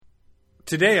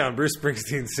Today on Bruce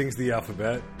Springsteen Sings the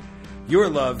Alphabet, your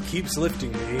love keeps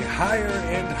lifting me higher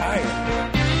and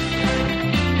higher.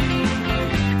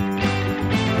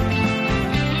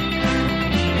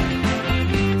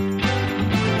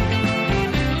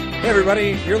 Hey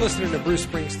everybody, you're listening to Bruce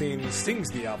Springsteen Sings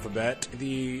the Alphabet,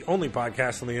 the only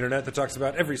podcast on the internet that talks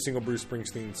about every single Bruce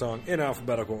Springsteen song in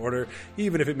alphabetical order,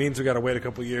 even if it means we got to wait a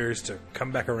couple years to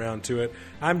come back around to it.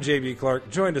 I'm JB Clark,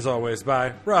 joined as always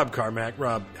by Rob Carmack.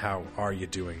 Rob, how are you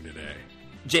doing today?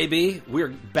 JB, we're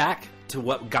back to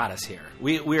what got us here.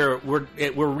 We're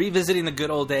revisiting the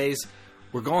good old days.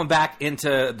 We're going back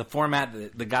into the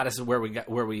format that got us where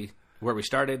we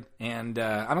started, and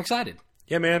I'm excited.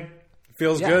 Yeah, man.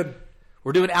 Feels good.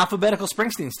 We're doing alphabetical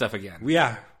Springsteen stuff again.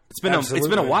 Yeah. It's been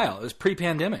a while. It was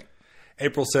pre-pandemic.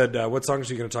 April said, what songs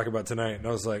are you going to talk about tonight? And I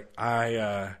was like,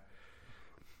 it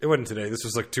wasn't today. This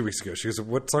was like 2 weeks ago. She goes,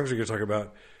 what songs are you going to talk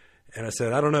about? And I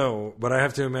said, I don't know, but I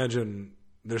have to imagine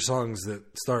there's songs that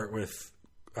start with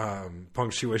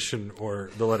punctuation or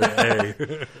the letter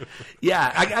A.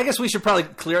 Yeah, I guess we should probably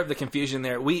clear up the confusion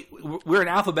there. We're an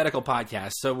alphabetical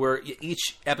podcast, so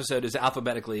each episode is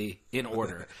alphabetically in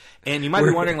order. And you might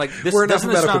be wondering, like, we're an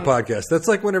alphabetical podcast. That's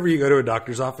like whenever you go to a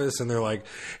doctor's office and they're like,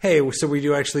 "Hey, so we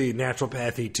do actually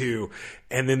naturopathy too,"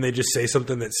 and then they just say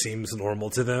something that seems normal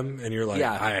to them, and you're like,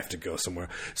 yeah. I have to go somewhere.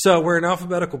 So we're an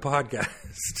alphabetical podcast,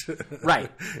 right?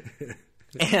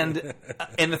 And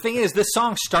the thing is, this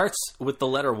song starts with the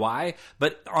letter Y,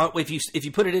 but if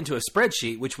you put it into a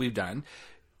spreadsheet, which we've done,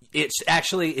 it's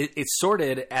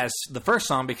sorted as the first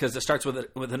song because it starts with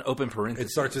an open parenthesis.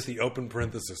 It starts with the open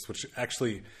parenthesis, which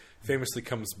actually famously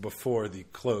comes before the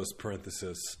closed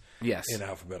parenthesis. Yes. In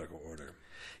alphabetical order.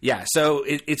 Yeah, so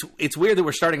it's weird that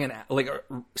we're starting in like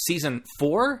season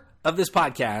 4 of this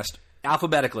podcast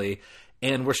alphabetically,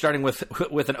 and we're starting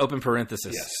with an open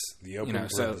parenthesis. Yes, the open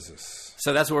parenthesis.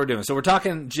 So that's what we're doing. So we're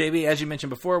talking, JB, as you mentioned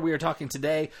before, we are talking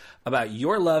today about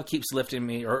Your Love Keeps Lifting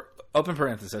Me, or open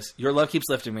parenthesis, Your Love Keeps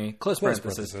Lifting Me, close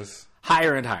parenthesis,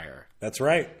 higher and higher. That's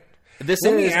right. Let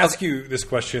me ask you this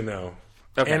question, though.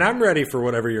 Okay. And I'm ready for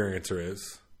whatever your answer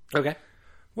is. Okay.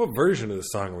 What version of the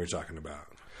song are we talking about?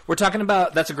 We're talking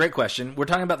about, that's a great question. We're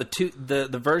talking about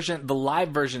the live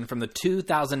version from the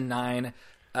 2009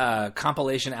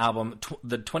 compilation album,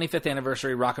 the 25th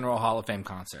anniversary Rock and Roll Hall of Fame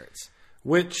concerts.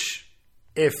 Which,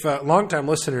 if longtime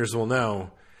listeners will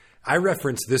know, I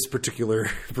reference this particular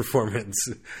performance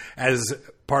as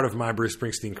part of my Bruce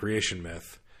Springsteen creation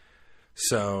myth.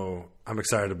 So I'm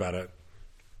excited about it.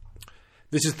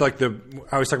 This is like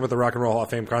I was talking about the Rock and Roll Hall of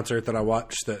Fame concert that I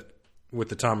watched with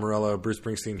the Tom Morello, Bruce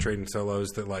Springsteen trading solos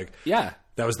that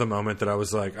that was the moment that I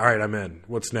was like, all right, I'm in.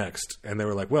 What's next? And they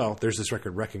were like, well, there's this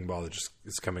record Wrecking Ball that just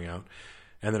is coming out.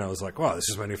 And then I was like, wow, this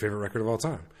is my new favorite record of all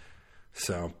time.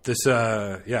 So this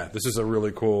is a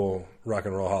really cool Rock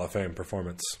and Roll Hall of Fame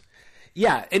performance.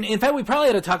 Yeah, and in fact, we probably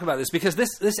had to talk about this because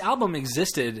this album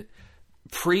existed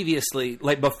previously,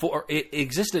 before it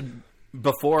existed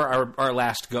before our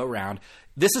last go round.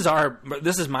 This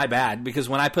is my bad because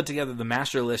when I put together the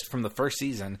master list from the first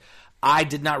season, I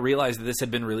did not realize that this had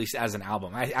been released as an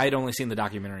album. I had only seen the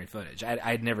documentary footage.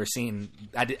 I'd never seen.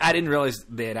 I didn't realize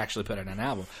they had actually put it on an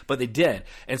album, but they did,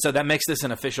 and so that makes this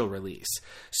an official release.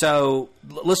 So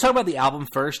let's talk about the album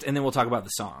first, and then we'll talk about the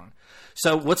song.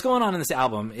 So what's going on in this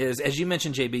album is, as you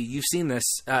mentioned, JB, you've seen this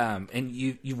and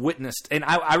you've witnessed, and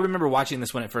I remember watching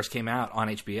this when it first came out on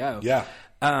HBO. Yeah.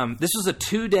 This was a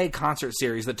 2-day concert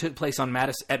series that took place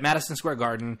at Madison Square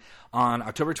Garden on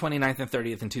October 29th and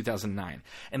 30th in 2009.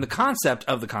 And the concept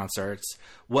of the concerts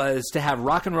was to have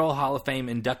Rock and Roll Hall of Fame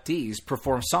inductees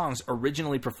perform songs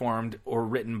originally performed or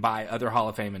written by other Hall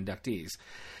of Fame inductees.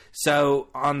 So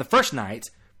on the first night,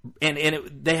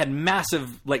 they had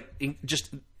massive, just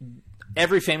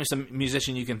every famous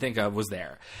musician you can think of was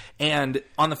there. And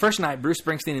on the first night, Bruce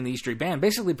Springsteen and the E Street Band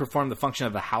basically performed the function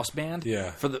of a house band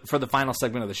for the final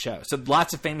segment of the show. So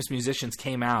lots of famous musicians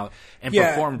came out and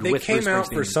performed with Bruce Springsteen. They came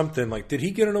out for something. Did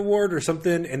he get an award or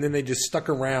something? And then they just stuck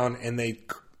around and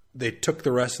they took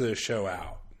the rest of the show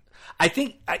out. I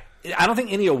don't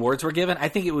think any awards were given. I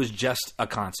think it was just a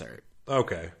concert.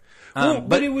 Okay.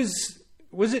 But it was...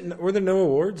 Were there no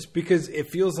awards? Because it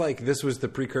feels like this was the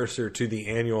precursor to the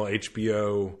annual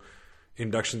HBO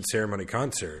induction ceremony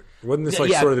concert. Wasn't this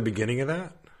sort of the beginning of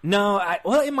that? No,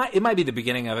 it might be the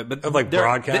beginning of it, but of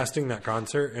broadcasting that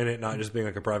concert and it not just being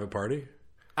like a private party.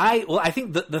 I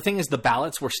think the thing is the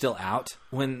ballots were still out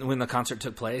when the concert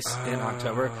took place in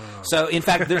October. So in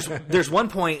fact, there's one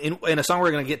point in a song we're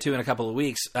going to get to in a couple of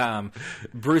weeks.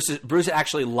 Bruce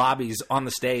actually lobbies on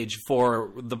the stage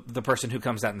for the person who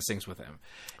comes out and sings with him,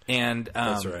 and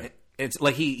that's right. It's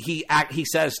like he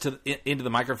says into the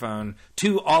microphone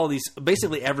to all of these,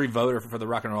 basically every voter for the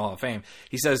Rock and Roll Hall of Fame.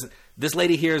 He says, "This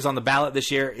lady here is on the ballot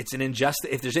this year. It's an injustice.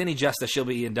 If there's any justice, she'll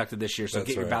be inducted this year. So That's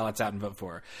get your right. ballots out and vote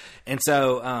for her." And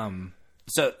so,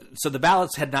 so the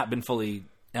ballots had not been fully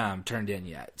turned in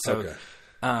yet. So,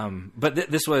 Okay. but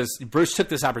this was Bruce took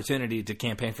this opportunity to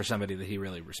campaign for somebody that he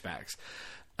really respects,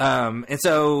 and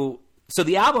so. So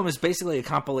the album is basically a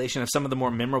compilation of some of the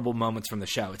more memorable moments from the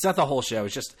show. It's not the whole show.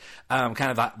 It's just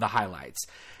kind of the highlights.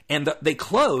 And they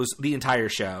close the entire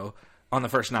show on the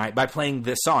first night by playing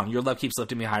this song, Your Love Keeps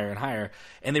Lifting Me Higher and Higher.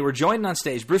 And they were joined on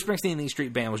stage. Bruce Springsteen and the E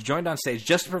Street Band was joined on stage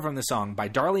just to perform the song by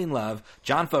Darlene Love,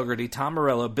 John Fogerty, Tom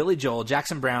Morello, Billy Joel,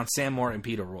 Jackson Browne, Sam Moore, and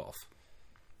Peter Wolf.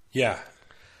 Yeah.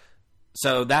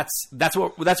 So that's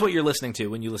what you're listening to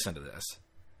when you listen to this.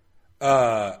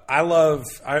 I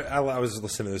was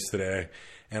listening to this today,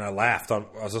 and I laughed. I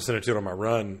was listening to it on my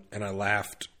run, and I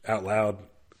laughed out loud.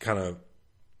 Kind of,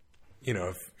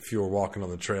 if you were walking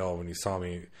on the trail when you saw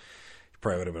me, you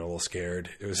probably would have been a little scared.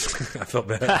 It was I felt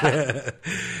bad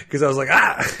because I was like,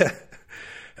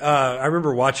 I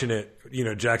remember watching it.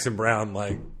 Jackson Browne,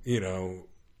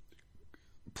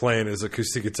 playing his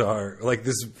acoustic guitar, like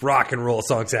this rock and roll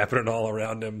song's happening all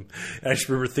around him. And I just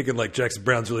remember thinking, like, Jackson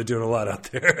Browne's really doing a lot out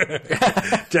there.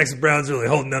 Jackson Browne's really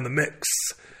holding down the mix.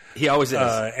 He always is.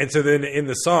 And so then in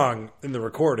the song, in the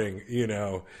recording,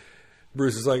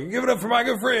 Bruce is like, "Give it up for my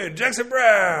good friend, Jackson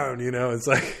Browne." It's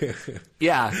like,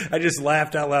 yeah. I just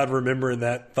laughed out loud remembering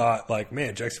that thought, like,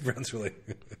 man, Jackson Browne's really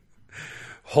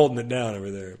holding it down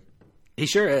over there. He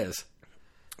sure is.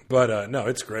 But no,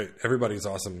 it's great. Everybody's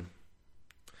awesome.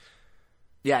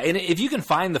 Yeah, and if you can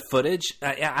find the footage,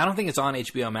 I don't think it's on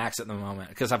HBO Max at the moment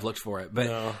because I've looked for it. But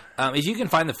No. If you can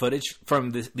find the footage from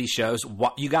these shows,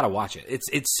 you got to watch it.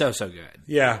 It's so good.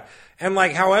 Yeah, and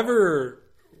whatever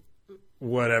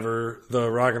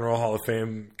the Rock and Roll Hall of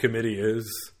Fame committee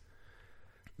is,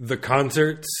 the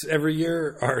concerts every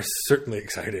year are certainly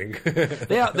exciting.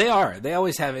 They are. They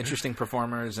always have interesting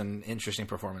performers and interesting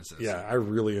performances. Yeah, I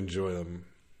really enjoy them.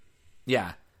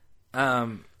 Yeah,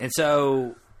 and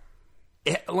so.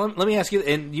 Let me ask you,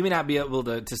 and you may not be able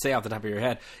to say off the top of your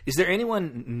head, is there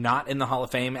anyone not in the Hall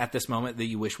of Fame at this moment that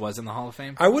you wish was in the Hall of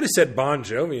Fame? I would have said Bon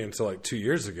Jovi until like 2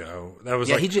 years ago. That was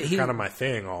kind of my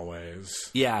thing always.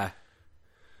 Yeah.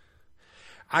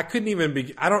 I couldn't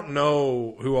even I don't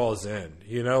know who all is in.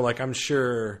 I'm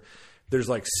sure there's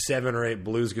like 7 or 8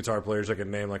 blues guitar players I could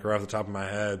name right off the top of my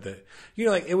head that,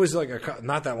 it was like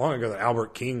not that long ago that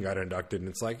Albert King got inducted. And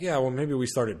it's like, yeah, well, maybe we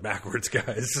started backwards,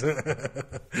 guys.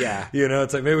 Yeah.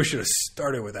 It's like maybe we should have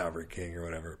started with Albert King or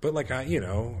whatever. But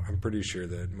I'm pretty sure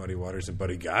that Muddy Waters and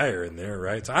Buddy Guy are in there,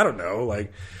 right? So I don't know,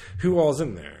 who all's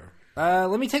in there.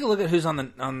 Let me take a look at who's on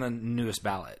the newest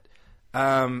ballot.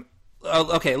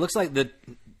 Okay, it looks like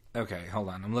okay, hold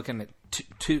on. I'm looking at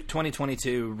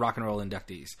 2022 rock and roll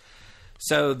inductees.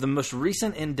 So the most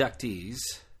recent inductees,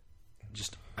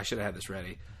 I should have had this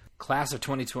ready. Class of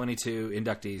 2022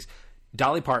 inductees.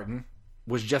 Dolly Parton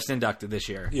was just inducted this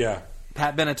year. Yeah.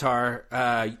 Pat Benatar,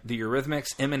 the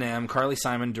Eurythmics, Eminem, Carly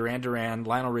Simon, Duran Duran,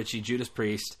 Lionel Richie, Judas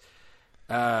Priest,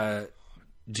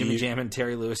 Jimmy Jam and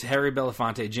Terry Lewis, Harry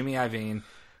Belafonte, Jimmy Iovine,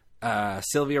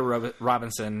 Sylvia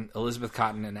Robinson, Elizabeth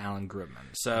Cotton, and Alan Gribman.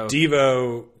 So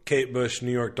Devo, Kate Bush,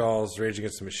 New York Dolls, Rage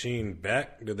Against the Machine,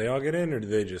 Beck. Did they all get in, or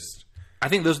did they just? I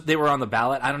think they were on the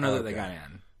ballot. I don't know that they got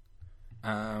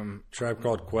in. Tribe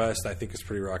Called Quest, I think is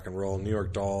pretty rock and roll. New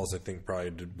York Dolls, I think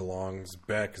probably belongs.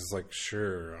 Beck is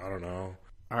sure, I don't know.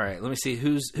 All right, let me see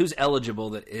who's eligible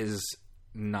that is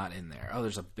not in there. Oh,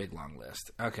 there's a big long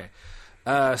list. Okay,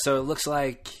 so it looks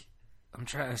like I'm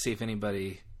trying to see if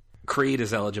anybody. Creed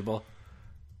is eligible.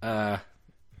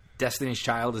 Destiny's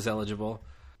Child is eligible.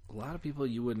 A lot of people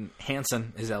you wouldn't.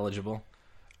 Hanson is eligible.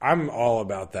 I'm all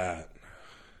about that.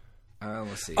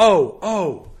 Let's see.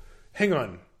 Oh, hang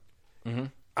on. Mm-hmm.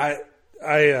 I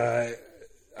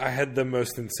had the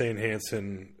most insane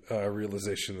Hanson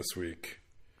realization this week.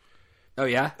 Oh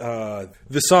yeah.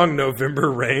 The song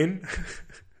 "November Rain."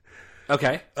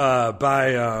 Okay.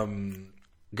 By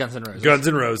Guns N' Roses. Guns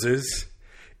N' Roses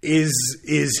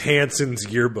is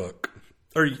Hanson's yearbook,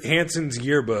 or Hanson's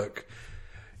yearbook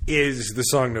is the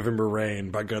song "November Rain"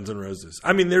 by Guns N' Roses.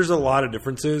 I mean, there's a lot of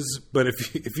differences, but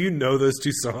if you know those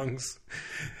two songs,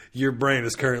 your brain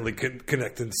is currently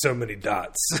connecting so many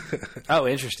dots. Oh,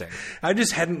 interesting. I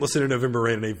just hadn't listened to "November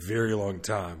Rain" in a very long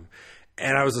time,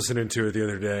 and I was listening to it the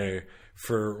other day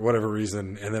for whatever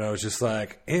reason, and then I was just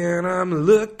like, and I'm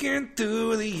looking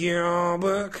through the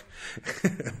yearbook.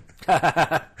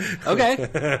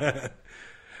 Okay.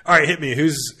 All right, hit me.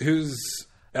 Who's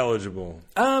eligible?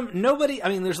 Nobody. I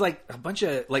mean, there's a bunch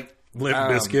of Limp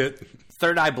Bizkit.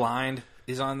 Third Eye Blind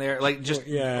is on there. Like, just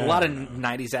a lot of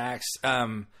 90s acts.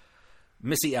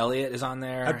 Missy Elliott is on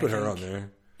there. I'd put her on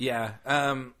there. Yeah.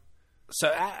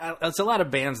 So it's a lot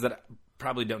of bands that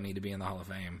probably don't need to be in the Hall of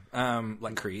Fame,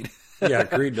 like Creed. Yeah,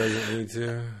 Creed doesn't need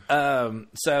to.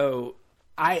 So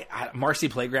Marcy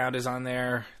Playground is on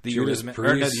there. The Judas Eurythmics,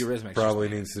 Priest the Eurythmics probably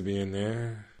needs to be in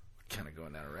there. Kind of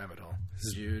going down a rabbit hole.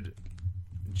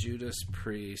 Judas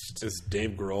Priest. Is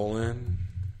Dave Grohl in?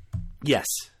 Yes.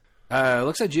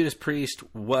 Looks like Judas Priest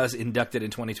was inducted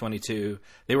in 2022.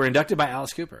 They were inducted by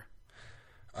Alice Cooper.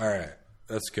 All right.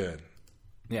 That's good.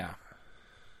 Yeah.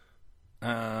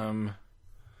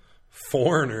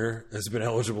 Foreigner has been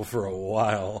eligible for a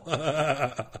while.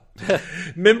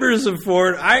 Members of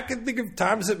Foreigner, I can think of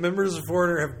times that members of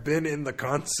Foreigner have been in the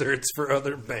concerts for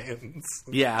other bands.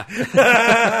 Yeah.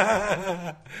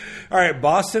 All right,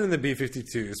 Boston and the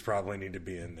B-52s probably need to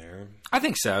be in there. I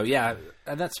think so. Yeah,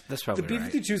 that's probably the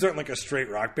right. B-52s aren't like a straight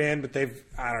rock band, but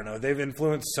they've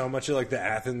influenced so much of like the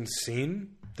Athens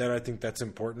scene that I think that's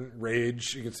important.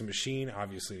 Rage Against the Machine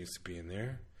obviously needs to be in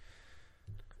there.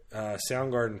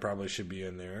 Soundgarden probably should be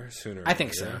in there sooner. I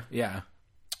think so. Yeah.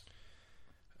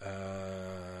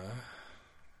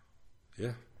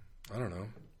 Yeah. I don't know.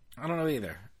 I don't know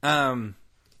either. All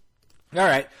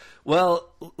right.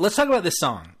 Well, let's talk about this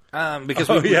song. Because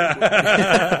we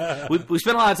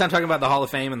spent a lot of time talking about the Hall of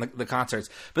Fame and the concerts,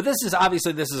 but this is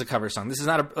a cover song. This is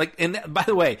not and by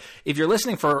the way, if you're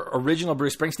listening for original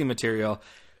Bruce Springsteen material,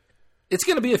 it's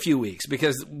going to be a few weeks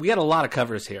because we had a lot of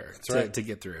covers here to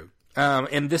get through.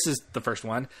 And this is the first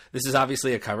one. This is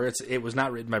obviously a cover. It was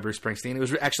not written by Bruce Springsteen. It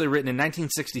was actually written in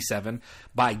 1967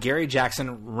 by Gary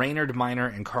Jackson, Raynard Miner,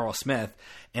 and Carl Smith,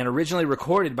 and originally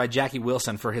recorded by Jackie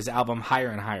Wilson for his album Higher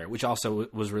and Higher, which also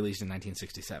was released in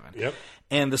 1967. Yep.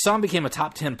 And the song became a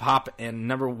top 10 pop and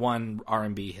 #1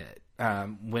 R&B hit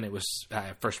when it was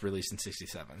first released in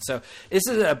 67. So this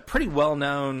is a pretty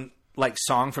well-known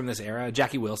song from this era.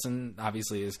 Jackie Wilson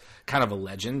obviously is kind of a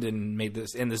legend and made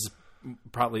this, and this is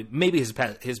probably maybe his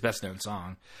best known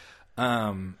song.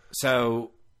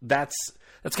 So that's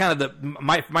kind of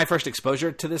my first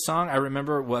exposure to this song. I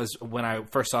remember was when I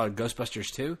first saw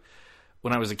Ghostbusters 2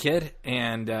 when I was a kid,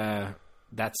 and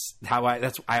that's how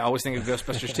I always think of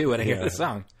Ghostbusters 2 when I hear this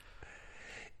song.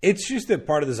 It's just a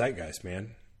part of the zeitgeist,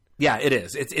 man. Yeah, it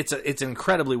is. It's an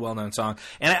incredibly well known song,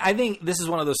 and I think this is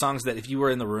one of those songs that if you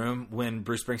were in the room when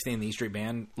Bruce Springsteen and the E Street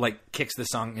Band kicks this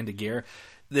song into gear,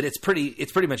 that it's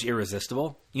pretty much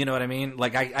irresistible. You know what I mean?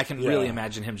 I can really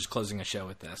imagine him just closing a show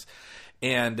with this,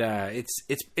 and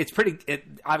it's pretty.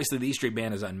 Obviously, the E Street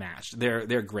Band is unmatched.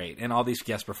 They're great, and all these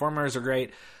guest performers are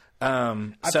great.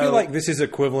 I feel like this is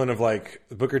equivalent of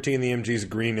Booker T and the MG's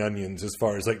Green Onions as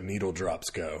far as needle drops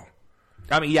go.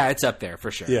 I mean, yeah, it's up there for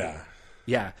sure. Yeah.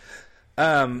 Yeah.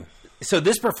 So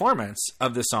this performance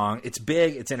of the song, it's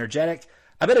big, it's energetic.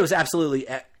 I bet it was absolutely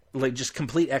just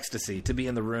complete ecstasy to be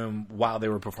in the room while they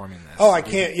were performing this. Oh, I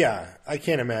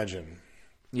can't imagine.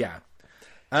 Yeah.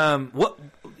 What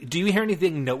do you hear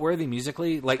anything noteworthy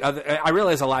musically? I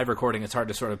realize a live recording, it's hard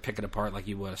to sort of pick it apart like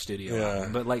you would a studio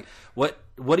album. But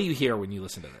what do you hear when you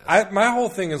listen to this? My whole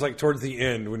thing is towards the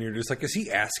end when you're just is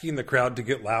he asking the crowd to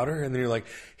get louder? And then you're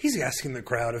he's asking the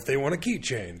crowd if they want a key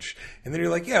change. And then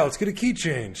you're yeah, let's get a key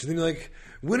change. And then you're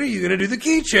when are you going to do the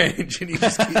key change? And he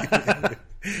just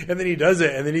and then he does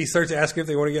it, and then he starts asking if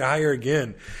they want to get higher again.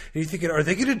 And you're thinking, are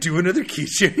they going to do another key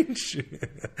change?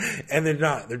 And they're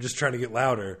not. They're just trying to get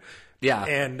louder. Yeah.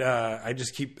 And I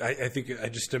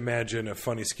just imagine a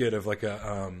funny skit of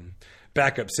a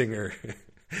backup singer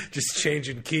just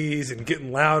changing keys and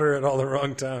getting louder at all the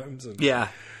wrong times. And, yeah.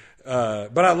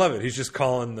 But I love it. He's just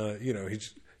calling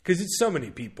because it's so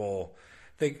many people.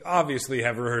 They obviously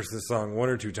have rehearsed this song 1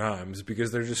 or 2 times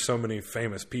because there's just so many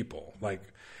famous people.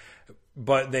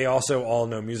 But they also all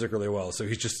know music really well. So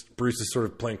Bruce is sort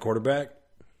of playing quarterback.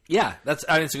 Yeah, it's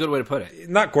a good way to put it.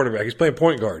 Not quarterback. He's playing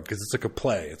point guard because it's a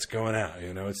play. It's going out.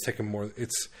 It's taking more.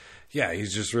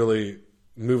 He's just really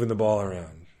moving the ball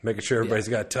around, making sure everybody's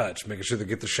got touch, making sure they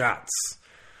get the shots.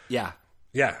 Yeah.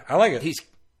 Yeah, I like it.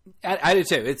 I do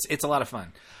too. It's a lot of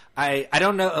fun. I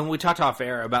don't know. And we talked off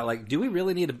air about do we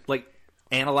really need to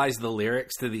analyze the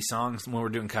lyrics to these songs when we're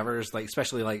doing covers,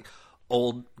 especially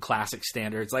old classic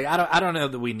standards. I don't know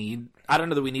that we need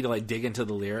to dig into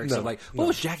the lyrics of what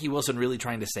was Jackie Wilson really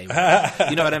trying to say with it?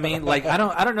 You know what I mean? I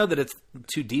don't know that it's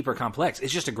too deep or complex.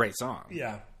 It's just a great song.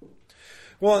 Yeah.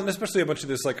 Well, and especially a bunch of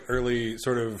this early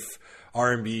sort of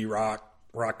R&B rock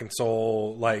and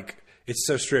soul, it's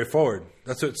so straightforward.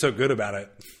 That's what's so good about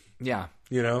it. Yeah.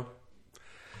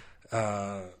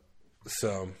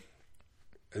 So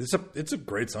it's a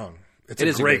great song.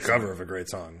 It's a great cover of a great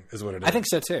song, is what it is. I think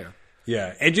so too.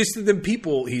 Yeah, and just the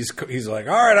people, he's like,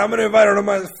 all right, I'm going to invite one of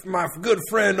my good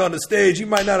friend on the stage. You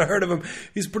might not have heard of him.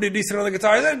 He's pretty decent on the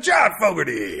guitar. That's John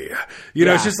Fogerty. You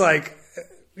know, it's just like,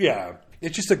 yeah,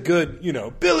 it's just a good,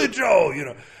 Billy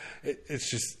Joel.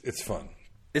 It's fun.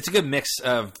 It's a good mix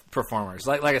of performers.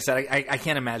 Like I said, I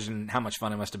can't imagine how much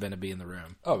fun it must have been to be in the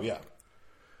room. Oh yeah.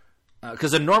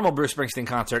 Because a normal Bruce Springsteen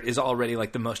concert is already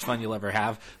like the most fun you'll ever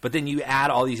have, but then you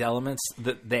add all these elements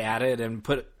that they added and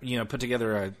put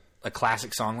together a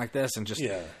classic song like this and just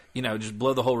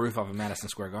blow the whole roof off of Madison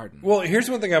Square Garden. Well, here's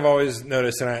one thing I've always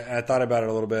noticed, and I thought about it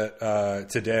a little bit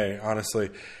today, honestly,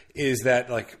 is that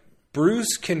like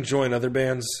Bruce can join other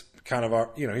bands. Kind of,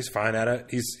 he's fine at it.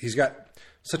 He's got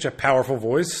such a powerful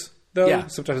voice, though. Yeah.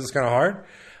 Sometimes it's kind of hard,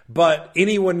 but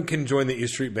anyone can join the E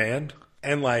Street Band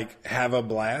and like have a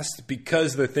blast,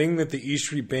 because the thing that the E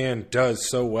Street Band does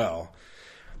so well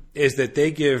is that they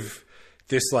give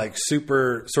this like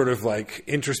super sort of like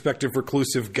introspective,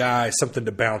 reclusive guy something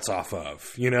to bounce off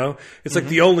of, It's like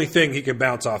the only thing he can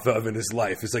bounce off of in his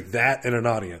life is like that and an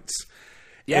audience.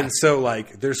 Yeah. And so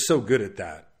like they're so good at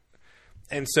that.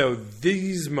 And so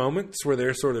these moments where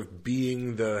they're sort of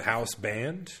being the house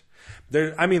band,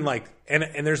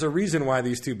 and there's a reason why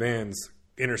these two bands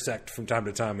intersect from time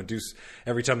to time and do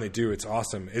every time they do, it's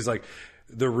awesome. Is like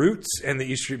the Roots and the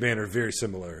E Street Band are very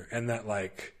similar, and that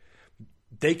like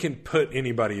they can put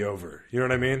anybody over. You know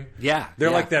what I mean? Yeah.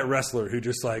 They're like that wrestler who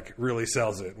just like really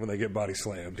sells it when they get body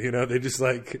slammed. They just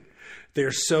like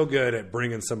they're so good at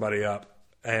bringing somebody up.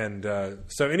 And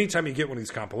so anytime you get one of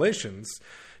these compilations,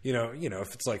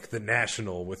 if it's like the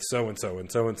National with so and so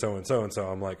and so and so and so and so,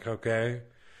 I'm like, okay,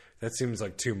 that seems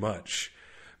like too much.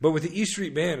 But with the E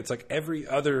Street Band, it's like every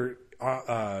other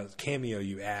cameo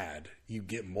you add, you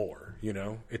get more.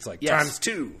 It's like times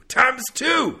two.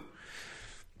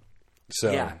 So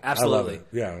yeah, absolutely. I love it.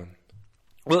 Yeah.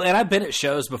 Well, and I've been at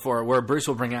shows before where Bruce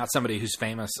will bring out somebody who's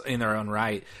famous in their own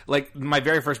right. Like my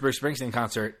very first Bruce Springsteen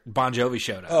concert, Bon Jovi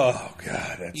showed up. Oh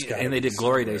God, and they did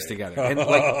Glory Days together. And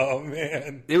oh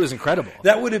man, it was incredible.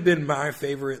 That would have been my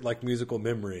favorite like musical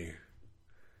memory.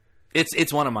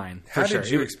 It's one of mine. How did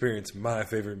you experience my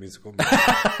favorite musical memory?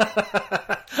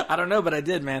 I don't know, but I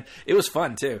did, man. It was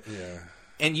fun too. Yeah.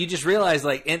 And you just realize,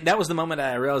 like, and that was the moment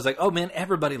I realized, like, oh man,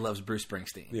 everybody loves Bruce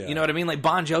Springsteen. Yeah. You know what I mean? Like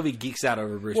Bon Jovi geeks out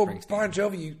over Bruce Springsteen. Bon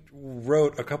Jovi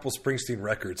wrote a couple Springsteen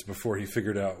records before he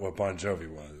figured out what Bon Jovi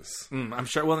was. I'm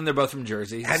sure. Well, then they're both from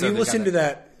Jersey. Have you listened to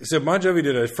that? So Bon Jovi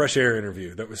did a Fresh Air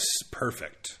interview that was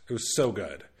perfect. It was so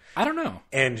good. I don't know.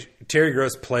 And Terry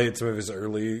Gross played some of his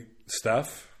early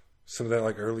stuff, some of that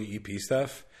like early EP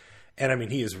stuff, and I mean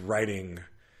he is writing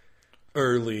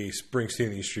early Springsteen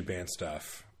and E Street Band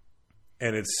stuff.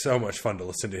 And it's so much fun to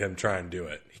listen to him try and do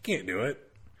it. He can't do it.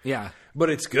 Yeah. But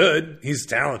it's good. He's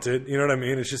talented. You know what I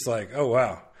mean? It's just like, oh,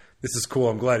 wow. This is cool.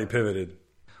 I'm glad he pivoted.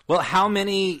 Well, how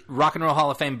many Rock and Roll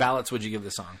Hall of Fame ballots would you give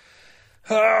this song?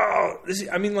 Oh,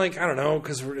 I mean, like, I don't know,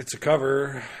 because it's a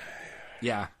cover.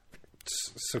 Yeah.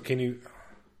 So can you...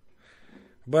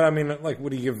 But, I mean, like,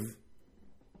 would he give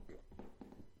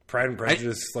Pride and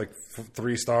Prejudice,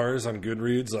 3 stars on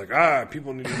Goodreads? Like,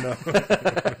 people need to know.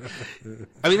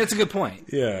 I mean, that's a good point.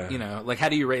 Yeah. How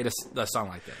do you rate a song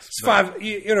like this? It's 5.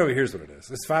 Here's what it is.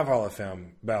 It's 5 Hall of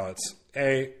Fame ballots.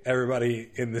 A, everybody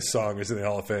in this song is in the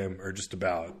Hall of Fame, or just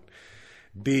about.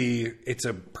 B, it's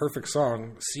a perfect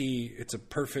song. C, it's a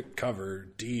perfect cover.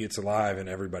 D, it's alive and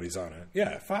everybody's on it.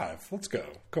 Yeah, 5. Let's go.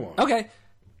 Come on. Okay.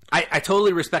 I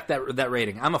totally respect that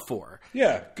rating. I'm a 4.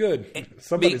 Yeah, good.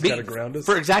 Somebody's got to ground us.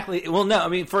 For exactly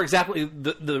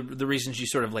the reasons you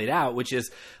sort of laid out, which is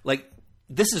like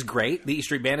this is great. The E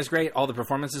Street Band is great. All the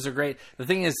performances are great. The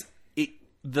thing is,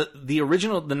 the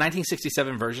original, the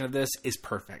 1967 version of this is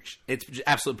perfect. It's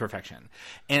absolute perfection.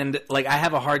 And like I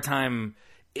have a hard time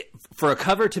for a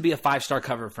cover to be a 5-star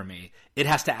cover for me. It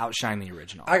has to outshine the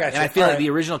original. I got you. And I feel like the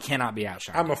original cannot be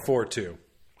outshined. I'm a 4 too.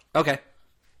 Okay.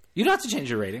 You don't have to change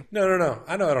your rating. No.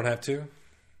 I know I don't have to.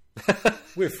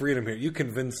 We have freedom here. You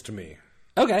convinced me.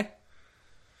 Okay.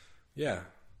 Yeah.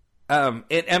 And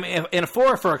a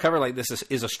 4 for a cover like this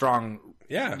is a strong.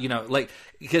 Yeah.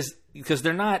 Because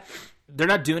they're not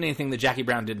doing anything that Jackie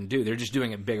Brown didn't do. They're just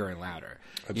doing it bigger and louder.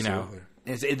 Absolutely.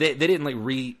 They didn't like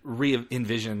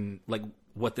re-envision like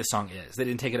what this song is. They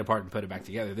didn't take it apart and put it back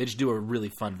together. They just do a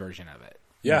really fun version of it.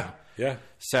 Yeah. Yeah.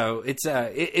 So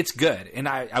it's good, and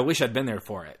I wish I'd been there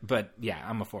for it, but yeah,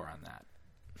 I'm a 4 on that.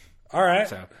 All right.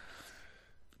 So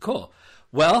cool.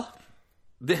 Well,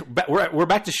 we're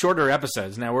back to shorter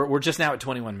episodes now. We're just now at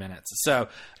 21 minutes. So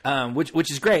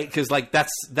which is great because like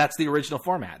that's the original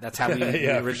format. That's how we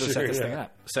originally set this thing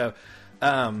up. So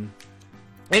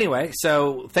Anyway,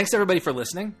 so thanks everybody for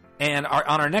listening. And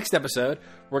on our next episode,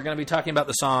 we're going to be talking about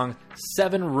the song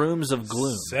 7 Rooms of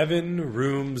Gloom. 7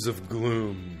 Rooms of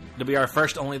Gloom. It'll be our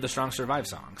first Only the Strong Survive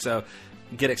song. So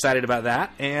get excited about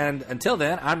that. And until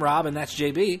then, I'm Rob, and that's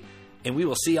JB, and we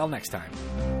will see y'all next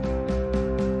time.